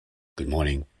Good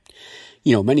morning.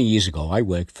 You know, many years ago, I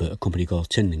worked for a company called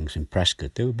Tinlings in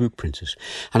Prescott. They were book printers.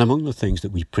 And among the things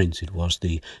that we printed was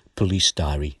the police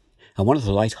diary. And one of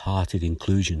the light-hearted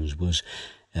inclusions was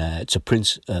to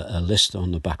print a list on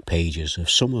the back pages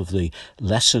of some of the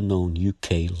lesser-known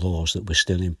UK laws that were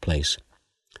still in place,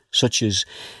 such as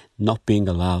not being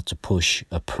allowed to push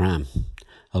a pram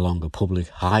along a public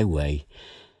highway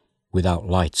without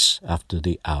lights after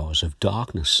the hours of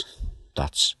darkness.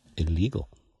 That's illegal.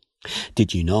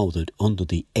 Did you know that under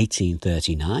the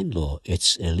 1839 law,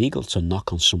 it's illegal to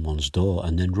knock on someone's door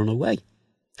and then run away?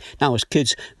 Now, as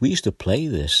kids, we used to play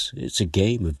this. It's a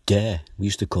game of dare. We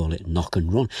used to call it knock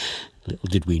and run. Little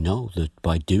did we know that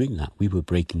by doing that, we were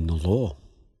breaking the law.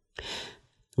 There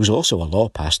was also a law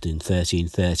passed in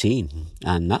 1313,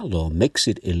 and that law makes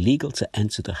it illegal to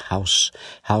enter the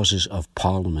houses of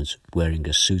Parliament wearing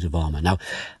a suit of armour. Now,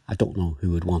 I don't know who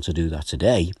would want to do that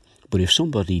today, but if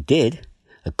somebody did,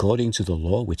 according to the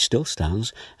law which still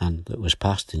stands and that was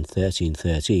passed in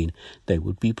 1313, they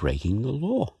would be breaking the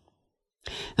law.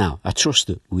 Now, I trust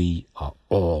that we are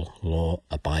all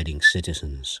law-abiding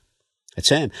citizens, a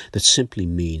term that simply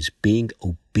means being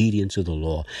obedient to the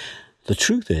law. The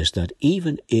truth is that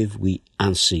even if we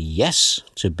answer yes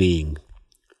to being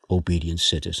obedient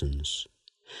citizens,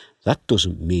 that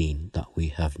doesn't mean that we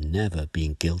have never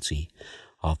been guilty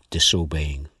of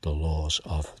disobeying the laws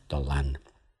of the land.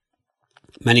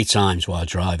 Many times while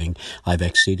driving, I've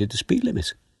exceeded the speed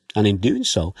limit, and in doing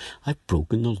so, I've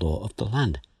broken the law of the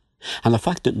land. And the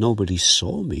fact that nobody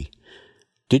saw me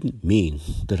didn't mean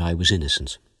that I was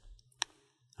innocent.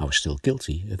 I was still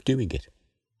guilty of doing it.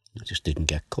 I just didn't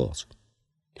get caught.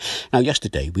 Now,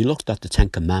 yesterday, we looked at the Ten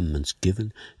Commandments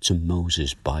given to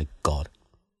Moses by God.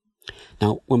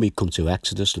 Now, when we come to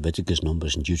Exodus, Leviticus,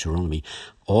 Numbers, and Deuteronomy,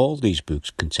 all these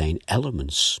books contain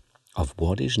elements of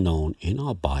what is known in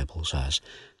our Bibles as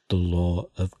the law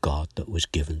of God that was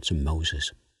given to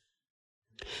Moses.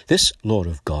 This law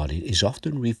of God is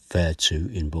often referred to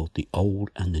in both the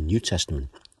Old and the New Testament,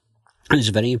 and it's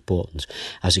very important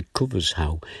as it covers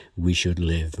how we should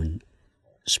live, and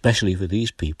especially for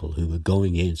these people who were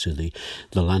going into the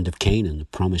land of Canaan, the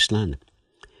promised land,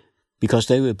 because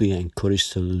they would be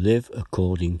encouraged to live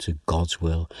according to God's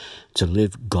will, to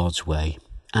live God's way.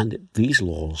 And these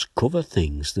laws cover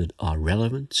things that are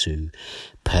relevant to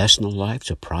personal life,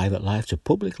 to private life, to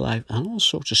public life, and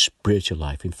also to spiritual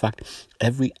life. In fact,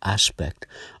 every aspect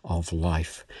of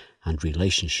life and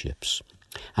relationships,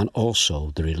 and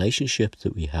also the relationship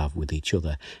that we have with each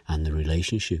other and the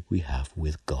relationship we have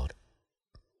with God.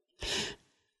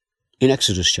 In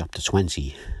Exodus chapter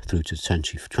 20 through to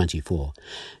 24,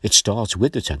 it starts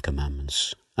with the Ten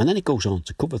Commandments, and then it goes on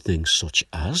to cover things such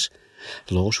as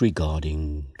laws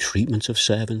regarding treatment of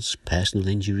servants, personal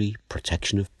injury,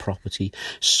 protection of property,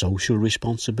 social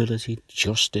responsibility,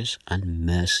 justice and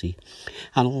mercy,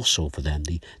 and also for them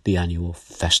the annual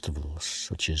festivals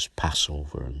such as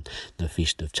Passover and the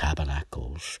Feast of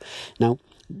Tabernacles. Now,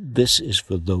 this is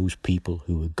for those people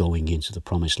who were going into the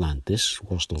promised land. This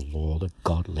was the law that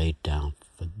God laid down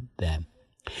for them.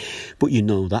 But you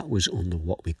know, that was under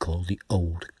what we call the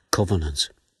Old Covenant.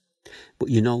 But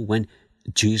you know, when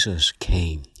Jesus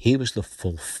came, he was the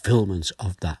fulfillment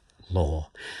of that law.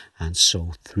 And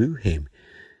so through him,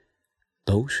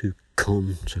 those who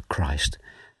come to Christ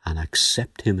and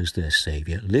accept him as their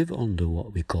Saviour live under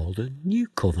what we call the New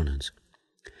Covenant,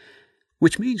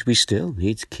 which means we still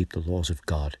need to keep the laws of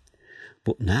God.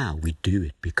 But now we do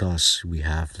it because we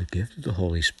have the gift of the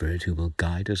Holy Spirit who will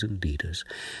guide us and lead us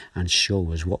and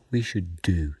show us what we should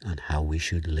do and how we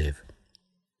should live.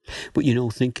 But you know,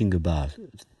 thinking about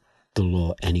the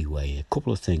law anyway, a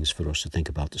couple of things for us to think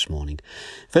about this morning.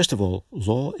 First of all,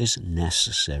 law is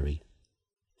necessary.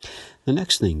 The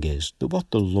next thing is that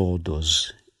what the law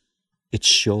does, it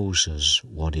shows us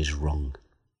what is wrong.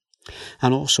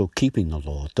 And also, keeping the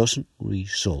law doesn't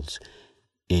result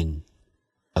in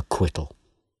acquittal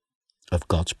of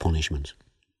God's punishment.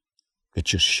 It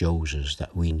just shows us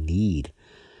that we need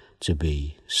to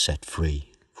be set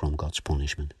free from God's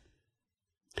punishment.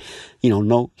 You know,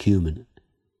 no human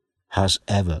has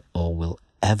ever or will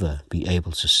ever be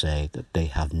able to say that they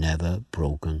have never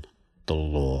broken the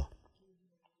law.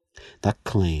 That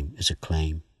claim is a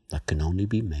claim that can only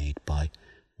be made by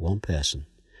one person,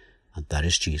 and that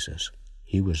is Jesus.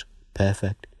 He was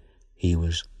perfect. He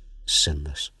was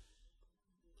sinless.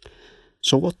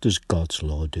 So what does God's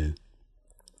law do?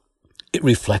 It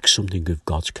reflects something of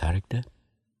God's character.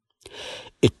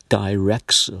 It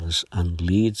directs us and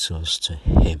leads us to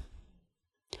him.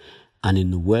 And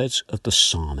in the words of the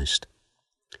psalmist,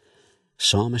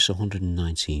 Psalmist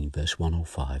 119 verse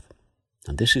 105,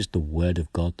 and this is the word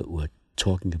of God that we're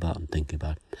talking about and thinking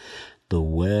about. The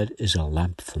word is a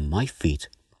lamp for my feet,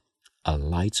 a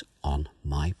light on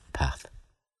my path.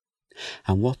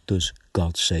 And what does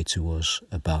God say to us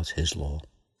about his law?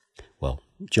 Well,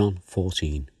 John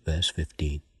 14, verse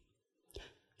 15.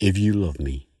 If you love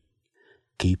me,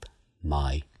 keep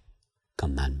my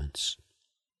commandments.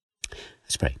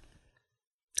 Let's pray.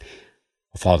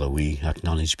 Father, we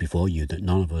acknowledge before you that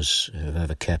none of us have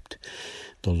ever kept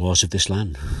the laws of this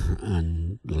land,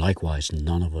 and likewise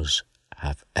none of us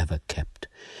have ever kept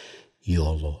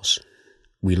your laws.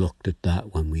 We looked at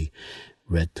that when we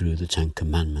read through the 10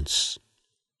 Commandments.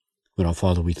 But our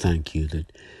Father, we thank you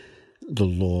that the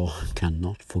law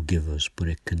cannot forgive us, but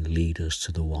it can lead us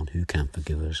to the one who can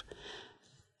forgive us.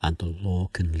 And the law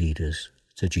can lead us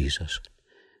to Jesus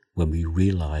when we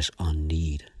realize our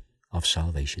need of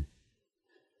salvation.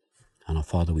 And our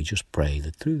Father, we just pray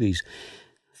that through these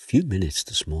few minutes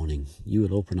this morning, you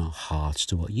will open our hearts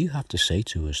to what you have to say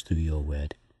to us through your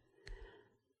word.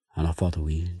 And our Father,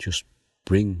 we just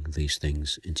bring these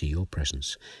things into your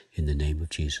presence in the name of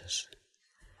Jesus.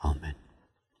 Amen.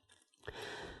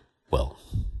 Well,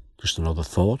 just another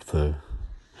thought for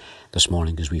this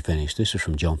morning as we finish. This is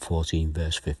from John 14,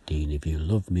 verse 15. If you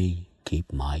love me,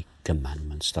 keep my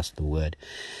commandments. That's the word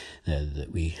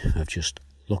that we have just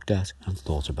looked at and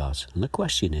thought about. And the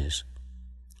question is,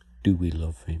 do we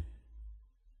love him?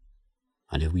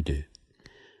 And if we do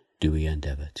we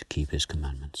endeavour to keep his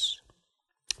commandments?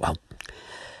 Well,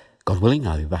 God willing,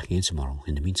 I'll be back again tomorrow.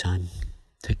 In the meantime,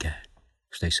 take care.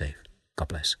 Stay safe. God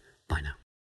bless. Bye now.